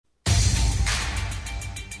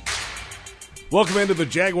Welcome into the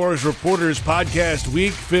Jaguars Reporters Podcast,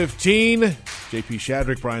 Week 15. JP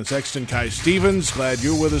Shadrick, Brian Sexton, Kai Stevens. Glad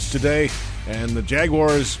you're with us today. And the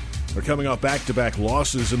Jaguars are coming off back-to-back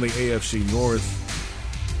losses in the AFC North.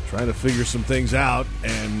 Trying to figure some things out,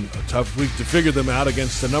 and a tough week to figure them out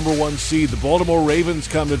against the number one seed. The Baltimore Ravens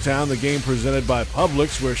come to town, the game presented by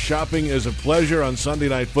Publix, where shopping is a pleasure on Sunday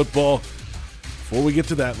Night Football. Before we get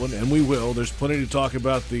to that one, and we will, there's plenty to talk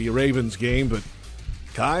about the Ravens game, but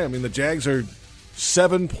Kai, the Jags are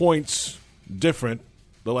 7 points different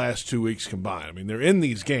the last 2 weeks combined. They're in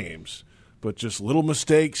these games, but just little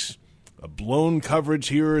mistakes, a blown coverage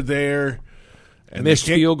here or there. And missed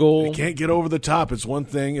field goal. They can't get over the top. It's one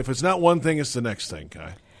thing. If it's not one thing, it's the next thing,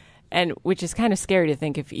 Kai. And which is kind of scary to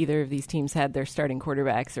think if either of these teams had their starting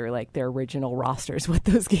quarterbacks or like their original rosters, what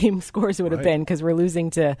those game scores would have been, because we're losing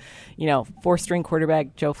to, four-string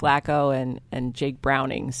quarterback Joe Flacco and Jake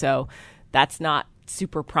Browning. So that's not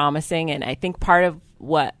super promising. And I think part of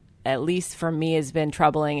what, at least for me, has been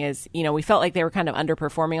troubling is, we felt like they were kind of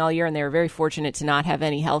underperforming all year, and they were very fortunate to not have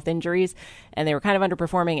any health injuries, and they were kind of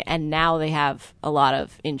underperforming, and now they have a lot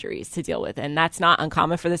of injuries to deal with. And that's not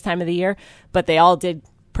uncommon for this time of the year, but they all did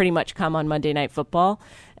pretty much come on Monday Night Football.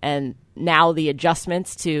 And now the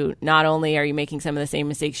adjustments to not only are you making some of the same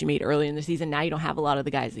mistakes you made early in the season, now you don't have a lot of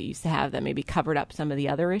the guys that you used to have that maybe covered up some of the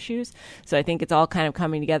other issues. So I think it's all kind of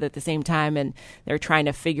coming together at the same time, and they're trying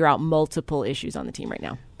to figure out multiple issues on the team right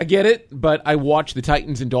now. I get it, but I watched the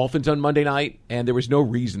Titans and Dolphins on Monday night, and there was no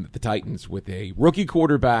reason that the Titans, with a rookie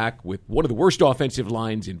quarterback, with one of the worst offensive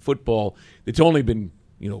lines in football, that's only been,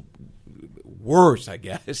 worse, I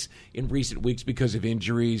guess, in recent weeks because of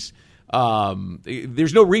injuries.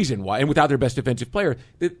 There's no reason why, and without their best defensive player,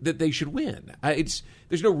 that they should win.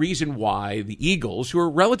 There's no reason why the Eagles, who are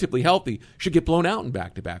relatively healthy, should get blown out in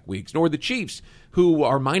back-to-back weeks, nor the Chiefs, who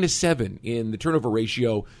are -7 in the turnover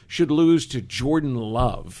ratio, should lose to Jordan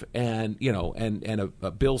Love and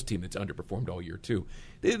a Bills team that's underperformed all year too.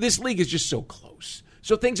 This league is just so close.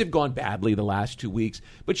 So things have gone badly the last 2 weeks,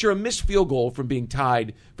 but you're a missed field goal from being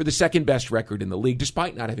tied for the second-best record in the league,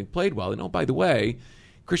 despite not having played well. And by the way,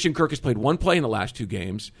 Christian Kirk has played one play in the last 2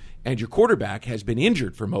 games, and your quarterback has been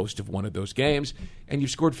injured for most of one of those games, and you've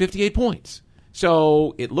scored 58 points.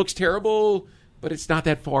 So it looks terrible, but it's not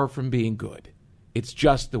that far from being good. It's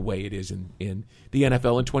just the way it is in the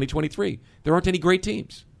NFL in 2023. There aren't any great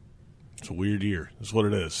teams. It's a weird year. That's what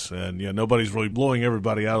it is. And, nobody's really blowing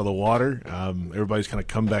everybody out of the water. Everybody's kind of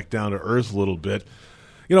come back down to earth a little bit.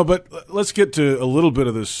 But let's get to a little bit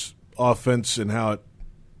of this offense and how it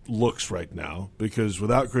looks right now, because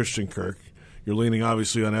without Christian Kirk, you're leaning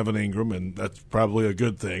obviously on Evan Ingram, and that's probably a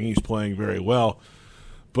good thing. He's playing very well.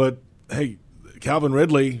 But, hey, Calvin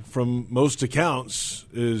Ridley, from most accounts,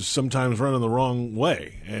 is sometimes running the wrong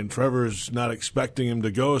way, and Trevor's not expecting him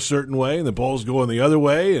to go a certain way, and the ball's going the other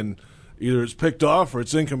way, and either it's picked off or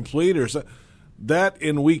it's incomplete. That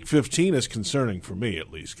in Week 15 is concerning for me,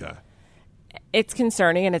 at least, Kai. It's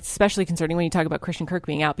concerning, and it's especially concerning when you talk about Christian Kirk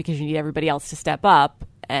being out, because you need everybody else to step up.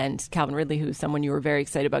 And Calvin Ridley, who's someone you were very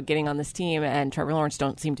excited about getting on this team, and Trevor Lawrence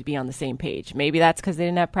don't seem to be on the same page. Maybe that's because they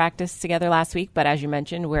didn't have practice together last week, but as you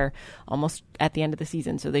mentioned, we're almost at the end of the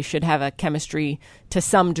season, so they should have a chemistry to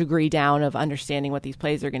some degree down of understanding what these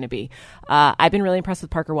plays are going to be. I've been really impressed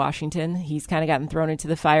with Parker Washington. He's kind of gotten thrown into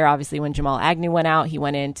the fire. Obviously, when Jamal Agnew went out, he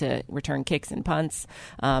went in to return kicks and punts,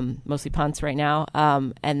 mostly punts right now.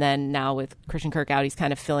 And then now with Christian Kirk out, he's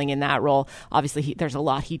kind of filling in that role. Obviously, there's a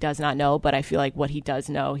lot he does not know, but I feel like what he does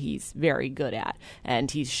know, he's very good at.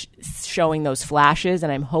 And he's showing those flashes,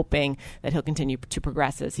 and I'm hoping that he'll continue to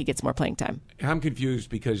progress as he gets more playing time. I'm confused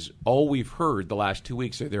because all we've heard the last 2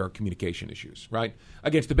 weeks there are communication issues, right?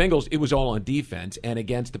 Against the Bengals, it was all on defense, and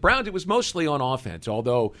against the Browns, it was mostly on offense,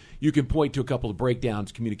 although you can point to a couple of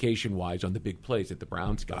breakdowns communication-wise on the big plays that the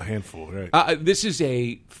Browns got. A handful, right? This is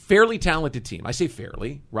a fairly talented team. I say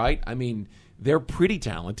fairly, right? They're pretty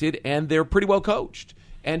talented, and they're pretty well coached.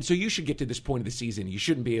 And so you should get to this point of the season. You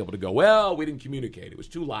shouldn't be able to go, well, we didn't communicate. It was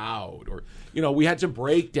too loud. Or, we had some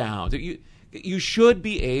breakdowns. You should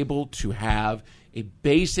be able to have a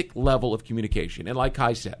basic level of communication. And like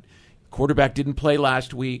Kai said, quarterback didn't practice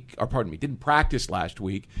last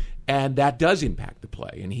week, and that does impact the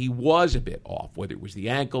play. And he was a bit off, whether it was the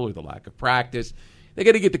ankle or the lack of practice. They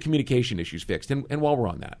got to get the communication issues fixed. And while we're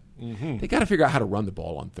on that, they got to figure out how to run the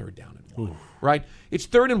ball on 3rd down and 1, right? It's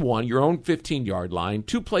 3rd and 1, your own 15-yard line,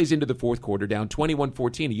 2 plays into the 4th quarter, down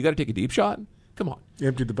 21-14. You got to take a deep shot? Come on.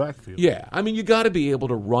 Emptied the backfield. Yeah. You got to be able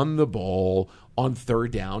to run the ball on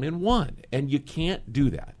 3rd down and 1, and you can't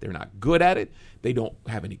do that. They're not good at it. They don't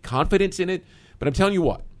have any confidence in it. But I'm telling you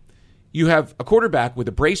what, You have a quarterback with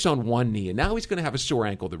a brace on one knee, and now he's going to have a sore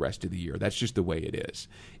ankle the rest of the year. That's just the way it is.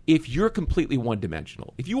 If you're completely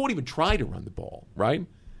one-dimensional, if you won't even try to run the ball, right?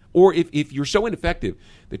 Or if you're so ineffective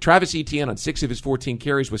that Travis Etienne on 6 of his 14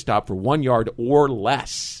 carries was stopped for 1 yard or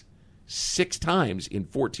less 6 times in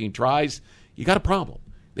 14 tries, you got a problem.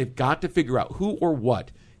 They've got to figure out who or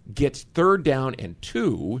what gets 3rd down and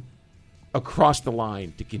 2 across the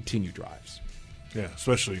line to continue drives. Yeah,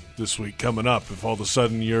 especially this week coming up. If all of a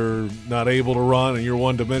sudden you're not able to run and you're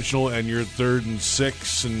one-dimensional and you're 3rd and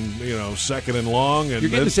 6 and 2nd and long, and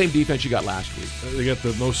you're getting the same defense you got last week. They got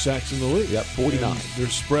the most sacks in the league. Yep, 49. And they're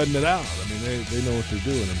spreading it out. I mean, they know what they're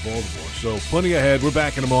doing in Baltimore. So plenty ahead. We're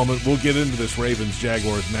back in a moment. We'll get into this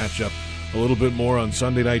Ravens-Jaguars matchup a little bit more on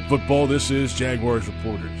Sunday Night Football. This is Jaguars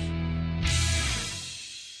Reporters.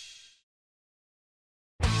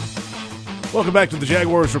 Welcome back to the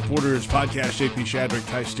Jaguars Reporters podcast. JP Shadrick,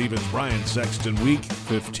 Ty Stevens, Brian Sexton. Week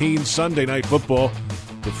 15, Sunday Night Football.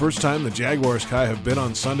 The first time the Jaguars, Kai, have been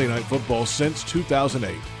on Sunday Night Football since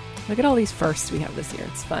 2008. Look at all these firsts we have this year.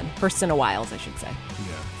 It's fun. First in a while, I should say.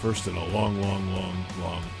 Yeah, first in a long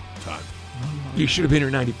time. You should have been here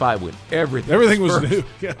in 95 when everything was first. new.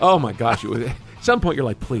 Yeah. Oh, my gosh. At some point, you're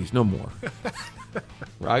like, please, no more.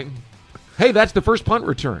 Right? Hey, that's the first punt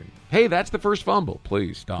return. Hey, that's the first fumble.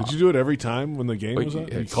 Please stop. Did you do it every time when the game was on?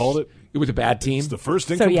 You called it? It was a bad team. It's the first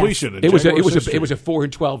incompletion. It was a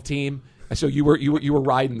 4-12 team. So you were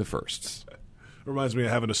riding the firsts. Reminds me of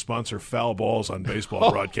having to sponsor foul balls on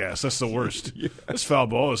baseball broadcasts. That's the worst. Yes. This foul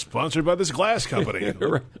ball is sponsored by this glass company.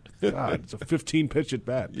 Right. God, it's a 15-pitch at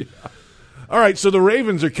bat. Yeah. All right, so the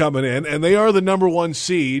Ravens are coming in, and they are the number 1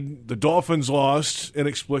 seed. The Dolphins lost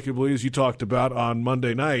inexplicably, as you talked about, on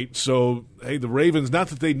Monday night. So, hey, the Ravens, not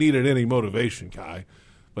that they needed any motivation, Kai,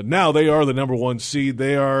 but now they are the number 1 seed.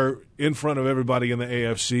 They are in front of everybody in the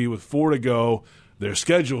AFC with 4 to go. Their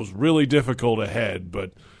schedule's really difficult ahead,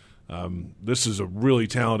 but this is a really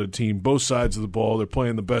talented team. Both sides of the ball, they're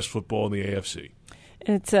playing the best football in the AFC.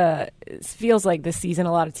 It feels like this season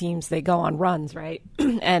a lot of teams, they go on runs, right?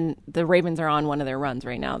 And the Ravens are on one of their runs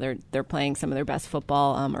right now. They're playing some of their best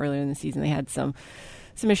football. Earlier in the season, they had some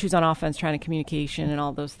issues on offense, trying to communication and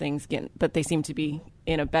all those things, but they seem to be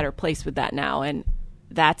in a better place with that now. And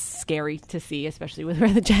that's scary to see, especially with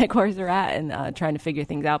where the Jaguars are at and trying to figure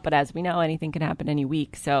things out. But as we know, anything can happen any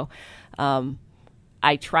week. So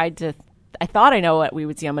I thought I know what we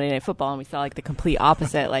would see on Monday Night Football, and we saw like the complete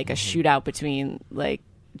opposite, like a shootout between like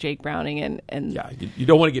Jake Browning and yeah. You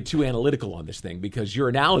don't want to get too analytical on this thing because your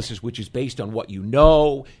analysis, which is based on what you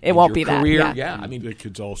know, it won't be career, that. Yeah, I mean, it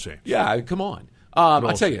could all change. Yeah, come on.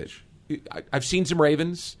 I'll tell you, I've seen some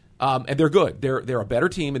Ravens, and they're good. They're a better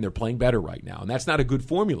team, and they're playing better right now, and that's not a good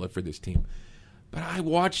formula for this team. But I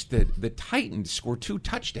watched the Titans score 2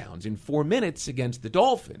 touchdowns in 4 minutes against the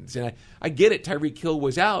Dolphins, and I get it. Tyreek Hill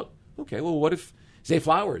was out. Okay, well, what if Zay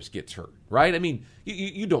Flowers gets hurt, right? I mean,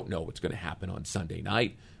 you don't know what's going to happen on Sunday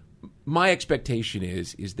night. My expectation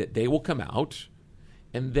is that they will come out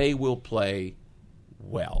and they will play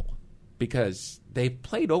well because they've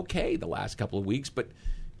played okay the last couple of weeks, but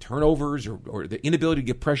turnovers or the inability to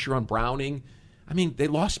get pressure on Browning, I mean, they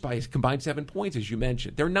lost by a combined 7 points, as you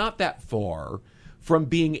mentioned. They're not that far from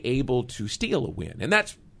being able to steal a win, and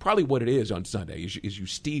that's probably what it is on Sunday, is you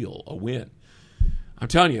steal a win. I'm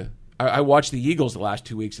telling you, I watched the Eagles the last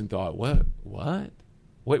 2 weeks and thought, what?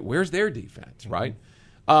 Where's their defense, right?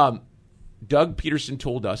 Doug Peterson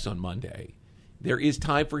told us on Monday there is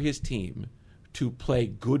time for his team to play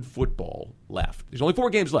good football left. There's only 4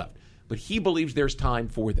 games left, but he believes there's time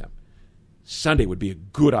for them. Sunday would be a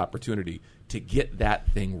good opportunity to get that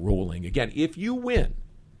thing rolling. Again, if you win,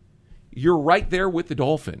 you're right there with the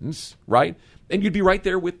Dolphins, right? And you'd be right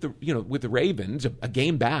there with the Ravens, a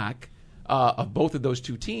game back of both of those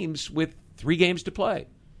 2 teams with 3 games to play.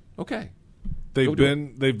 Okay. They've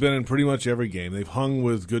been in pretty much every game. They've hung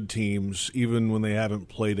with good teams even when they haven't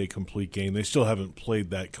played a complete game. They still haven't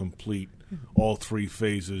played that complete, all 3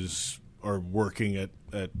 phases are working at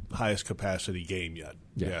highest capacity game yet.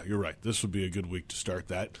 Yeah, you're right. This would be a good week to start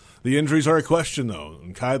that. The injuries are a question, though.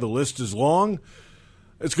 And Kai, the list is long.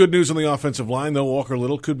 It's good news on the offensive line, though. Walker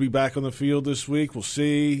Little could be back on the field this week. We'll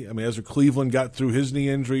see. I mean, Ezra Cleveland got through his knee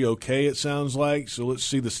injury okay, it sounds like. So let's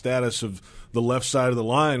see the status of the left side of the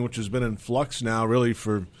line, which has been in flux now really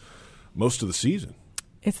for most of the season.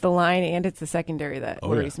 It's the line and it's the secondary that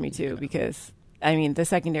worries me, too, because, I mean, the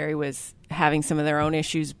secondary was having some of their own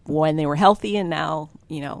issues when they were healthy, and now,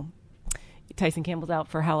 Tyson Campbell's out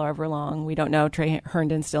for however long. We don't know. Trey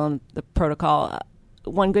Herndon's still in the protocol.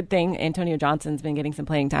 One good thing, Antonio Johnson's been getting some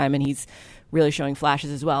playing time, and he's really showing flashes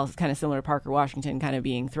as well. It's kind of similar to Parker Washington, kind of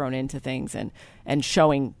being thrown into things and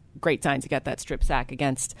showing great signs. He got that strip sack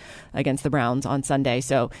against the Browns on Sunday.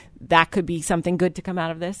 So that could be something good to come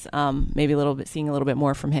out of this. Maybe seeing a little bit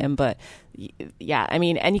more from him. But yeah, I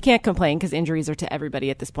mean, and you can't complain because injuries are to everybody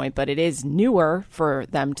at this point. But it is newer for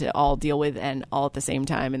them to all deal with and all at the same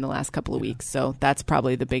time in the last couple of weeks. So that's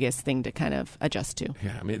probably the biggest thing to kind of adjust to.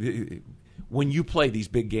 Yeah, I mean, when you play these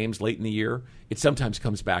big games late in the year, it sometimes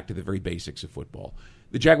comes back to the very basics of football.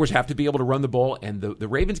 The Jaguars have to be able to run the ball, and the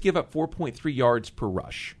Ravens give up 4.3 yards per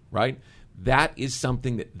rush, right? That is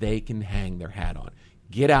something that they can hang their hat on.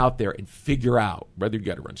 Get out there and figure out whether you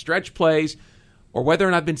got to run stretch plays or whether,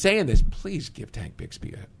 and I've been saying this, please give Tank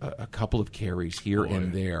Bixby a couple of carries here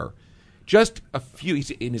and there. Just a few.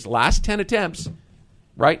 In his last 10 attempts,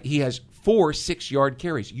 right, he has 4 6-yard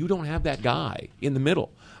carries. You don't have that guy in the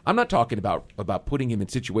middle. I'm not talking about putting him in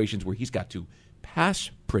situations where he's got to pass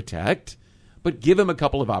protect, but give him a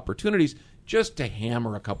couple of opportunities just to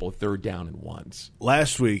hammer a couple of third down and ones.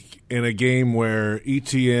 Last week, in a game where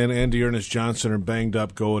ETN and Dearness Johnson are banged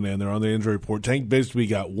up going in, they're on the injury report, Tank Bixby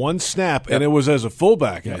got one snap, and it was as a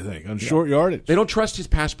fullback, I think, on short yardage. They don't trust his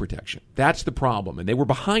pass protection. That's the problem, and they were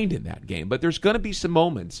behind in that game. But there's going to be some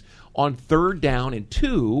moments on 3rd down and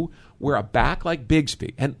 2 where a back like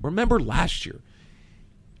Bixby, and remember last year,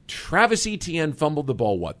 Travis Etienne fumbled the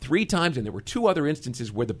ball, 3 times, and there were 2 other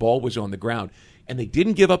instances where the ball was on the ground, and they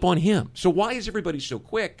didn't give up on him. So why is everybody so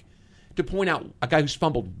quick to point out a guy who's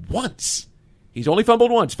fumbled once? He's only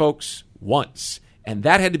fumbled once, folks, once. And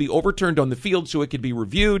that had to be overturned on the field so it could be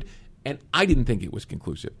reviewed, and I didn't think it was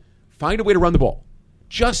conclusive. Find a way to run the ball,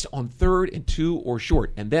 just on 3rd and 2 or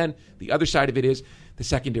short. And then the other side of it is the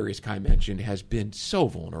secondary, as Kai mentioned, has been so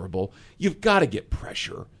vulnerable. You've got to get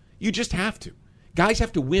pressure. You just have to. Guys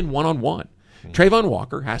have to win one-on-one. Trayvon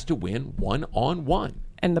Walker has to win one-on-one.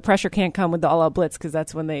 And the pressure can't come with the all-out blitz because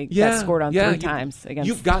that's when they got scored on 3 times.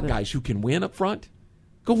 You've got guys who can win up front.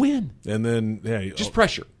 Go win. And then, just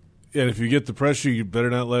pressure. And if you get the pressure, you better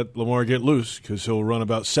not let Lamar get loose because he'll run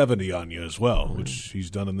about 70 on you as well, which he's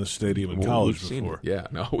done in this stadium in college before.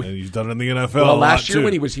 And he's done it in the NFL. Well, last year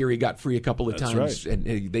when he was here, he got free a couple of That's times. Right.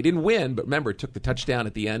 And they didn't win, but remember, it took the touchdown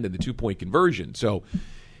at the end and the 2-point conversion. So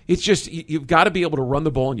it's just you've got to be able to run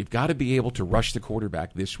the ball and you've got to be able to rush the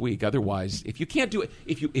quarterback this week. Otherwise, if you can't do it,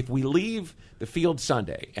 if we leave the field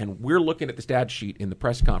Sunday and we're looking at the stat sheet in the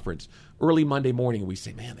press conference early Monday morning and we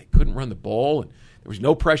say, man, they couldn't run the ball and there was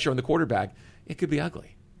no pressure on the quarterback, it could be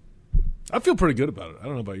ugly. I feel pretty good about it. I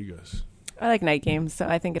don't know about you guys. I like night games, so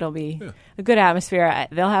I think it'll be a good atmosphere.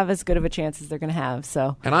 They'll have as good of a chance as they're going to have.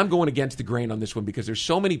 So, and I'm going against the grain on this one because there's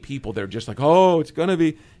so many people that are just like, oh, it's going to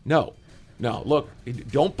be. No, look,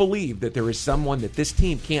 don't believe that there is someone that this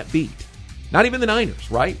team can't beat. Not even the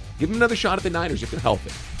Niners, right? Give them another shot at the Niners if it helps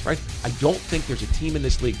it, right? I don't think there's a team in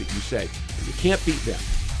this league that you say, you can't beat them.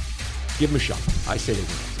 Give them a shot. I say they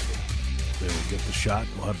will. They will get the shot.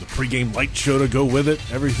 We'll have the pregame light show to go with it.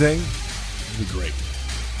 Everything. It'll be great.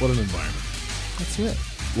 What an environment. Let's do it.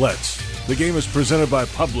 Let's. The game is presented by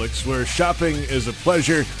Publix, where shopping is a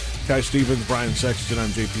pleasure. Kai Stevens, Brian Sexton, I'm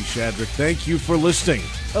JP Shadrick. Thank you for listening.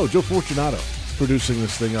 Oh, Joe Fortunato producing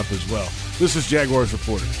this thing up as well. This is Jaguars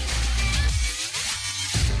Reporters.